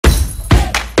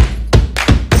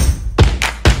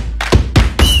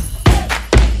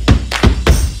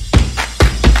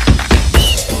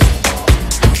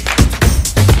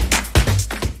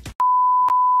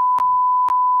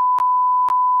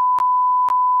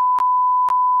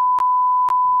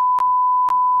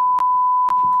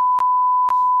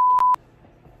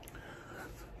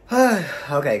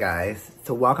Okay, guys,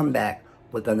 so welcome back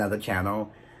with another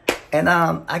channel. And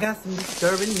I got some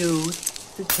disturbing news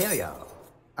to tell y'all.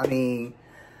 Okay,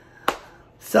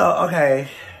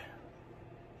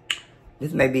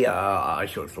 this may be a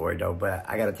short story though, but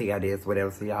I gotta tell y'all this,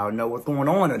 whatever, so y'all know what's going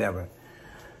on or whatever.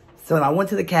 So I went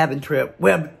to the cabin trip,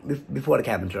 well, before the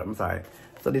cabin trip, I'm sorry.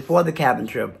 So before the cabin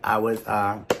trip, I was,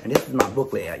 and this is my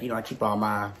booklet, you know, I keep all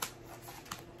my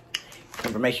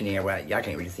information here, well, y'all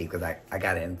can't really see because I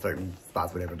got it in certain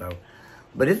spots, whatever though.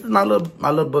 But this is my little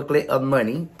booklet of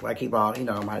money, where I keep all, you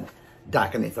know, my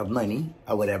documents of money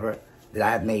or whatever that I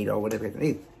have made or whatever it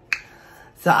is.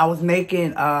 So I was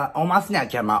making, on my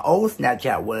Snapchat, my old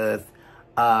Snapchat was,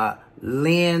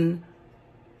 Lynn_Big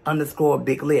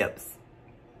Lips.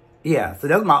 Yeah, so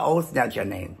that was my old Snapchat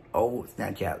name. Old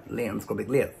Snapchat, Lynn_Big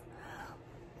Lips.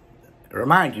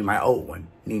 Remind you, my old one,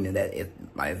 meaning that it's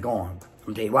gone.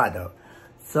 I'm tell you why though.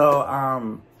 So,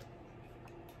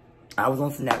 I was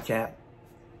on Snapchat,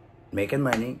 making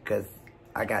money, because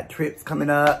I got trips coming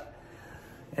up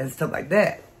and stuff like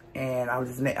that. And I was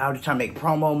just trying to make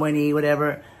promo money,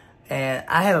 whatever. And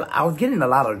I was getting a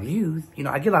lot of views. You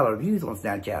know, I get a lot of views on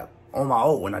Snapchat. On my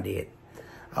old one I did.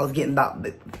 I was getting about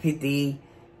 50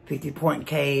 point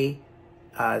K,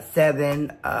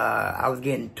 7. I was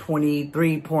getting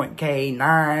 23 point K,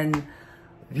 9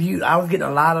 views. I was getting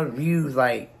a lot of views,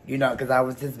 like, you know, because I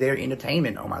was just very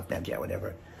entertainment on my Snapchat,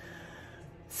 whatever.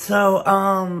 So,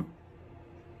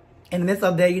 in the midst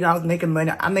of that, you know, I was making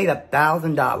money. I made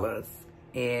 $1,000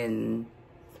 in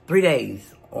 3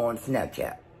 days on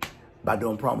Snapchat by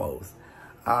doing promos.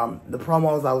 The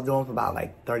promos I was doing for about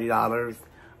like $30.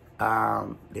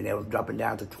 Then it was dropping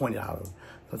down to $20.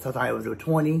 So sometimes I would do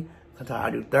 20, sometimes I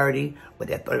do 30, but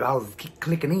that $30 was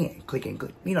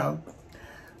clicking, you know,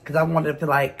 because I wanted to feel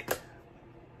like,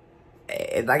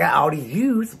 if I got all these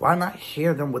views, why not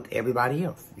share them with everybody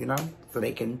else, you know, so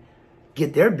they can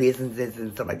get their businesses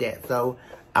and stuff like that. So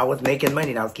I was making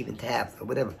money and I was keeping tabs or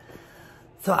whatever.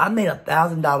 So I made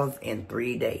 $1,000 in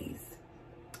 3 days.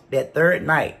 That third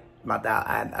night,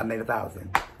 I made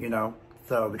 $1,000, you know,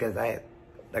 so because I had,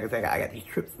 like I said, I got these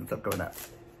trips and stuff going up.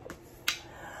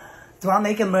 So I'm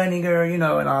making money, girl, you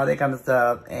know, and all that kind of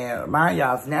stuff. And remind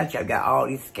y'all, Snapchat got all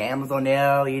these scammers on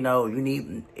there, you know, if you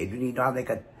need to make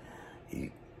a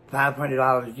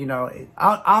 $500, you know,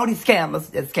 all these scammers,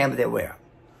 there's scammers everywhere.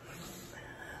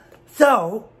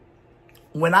 So,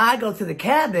 when I go to the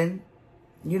cabin,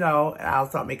 you know, I'll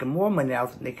start making more money. I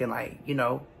was making like, you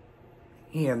know,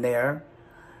 here and there.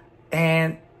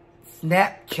 And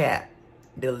Snapchat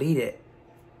deleted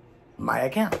my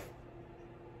account.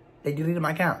 They deleted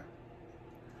my account.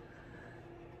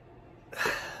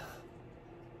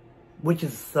 Which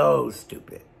is so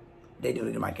stupid. They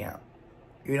deleted my account.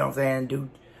 You know what I'm saying?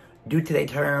 Due to their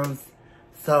terms.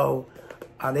 So,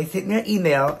 they sent me an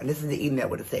email, and this is the email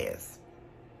what it says.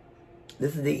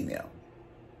 This is the email.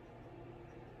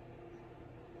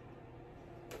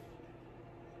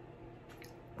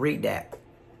 Read that.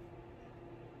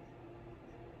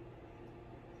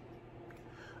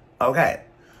 Okay.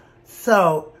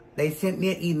 So, they sent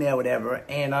me an email, whatever,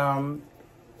 and,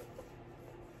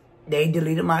 they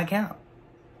deleted my account.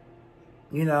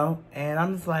 You know, and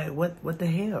I'm just like, what the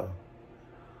hell?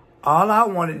 All I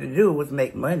wanted to do was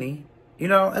make money. You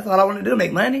know, that's all I wanted to do,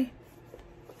 make money.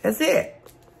 That's it.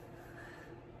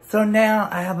 So now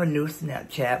I have a new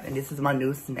Snapchat, and this is my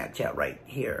new Snapchat right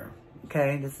here.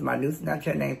 Okay, this is my new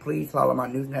Snapchat name. Please follow my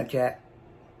new Snapchat.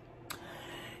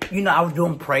 You know, I was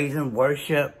doing praise and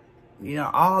worship. You know,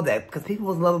 all that. Because people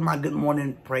was loving my good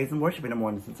morning praise and worship in the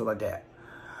mornings and stuff like that.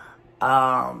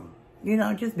 You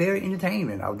know, just very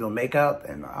entertainment. I was doing makeup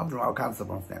and I was doing all kinds of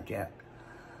stuff on Snapchat.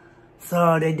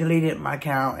 So they deleted my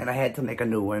account and I had to make a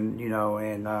new one, you know,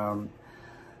 and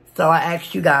so I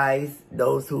asked you guys,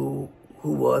 those who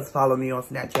was following me on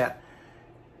Snapchat,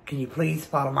 can you please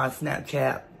follow my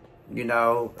Snapchat? You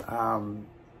know,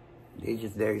 it's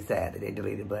just very sad that they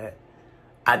deleted, but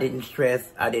I didn't stress,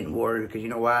 I didn't worry, because you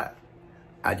know what?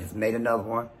 I just made another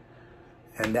one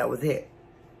and that was it.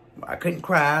 I couldn't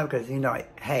cry because, you know,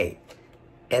 hey,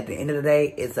 at the end of the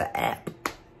day, it's an app.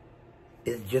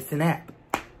 It's just an app.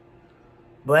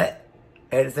 But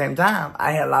at the same time,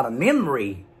 I had a lot of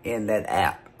memory in that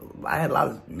app. I had a lot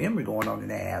of memory going on in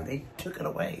that app. They took it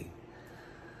away.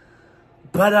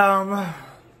 But,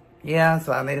 yeah,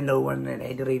 so I made a new one and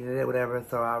they deleted it, whatever.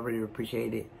 So I really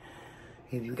appreciate it.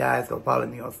 If you guys go follow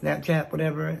me on Snapchat,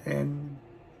 whatever, and,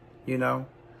 you know,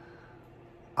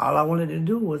 all I wanted to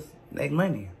do was make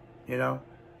money. You know,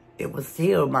 it was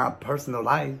still my personal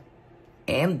life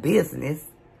and business,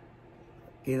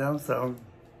 you know, so,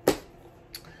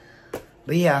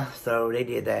 but yeah, so they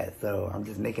did that. So I'm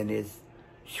just making this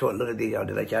short little video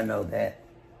to let y'all know that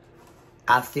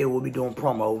I still will be doing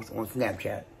promos on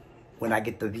Snapchat when I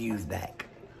get the views back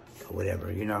or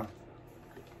whatever, you know.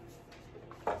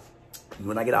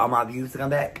 When I get all my views to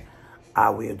come back, I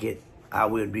will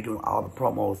be doing all the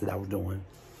promos that I was doing.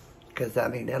 Because, I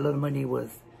mean, that little money was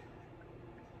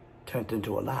turned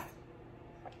into a lot,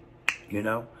 you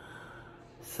know.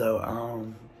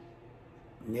 So,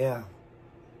 yeah,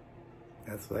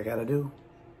 that's what I gotta do.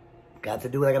 Got to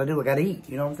do what I gotta do. I gotta eat,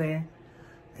 you know what I'm saying?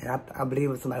 And I believe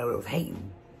in somebody that was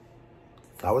hating.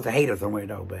 So I was a hater somewhere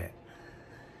though, but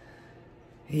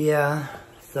yeah.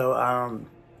 So,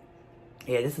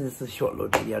 yeah, this is just a short little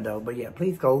video though. But yeah,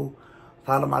 please go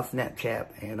follow my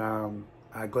Snapchat, and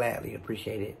I gladly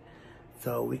appreciate it.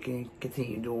 So we can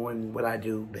continue doing what I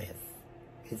do best.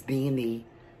 It's being me,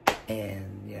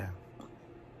 and yeah.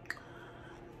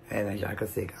 And as y'all can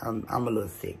see, I'm a little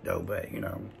sick though, but you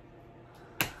know.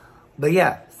 But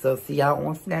yeah, so see y'all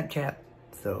on Snapchat.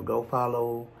 So go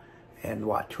follow and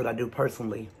watch what I do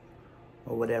personally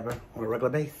or whatever on a regular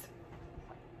basis.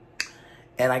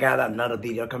 And I got another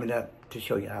video coming up to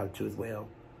show you how to as well.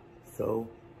 So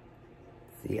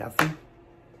see y'all soon.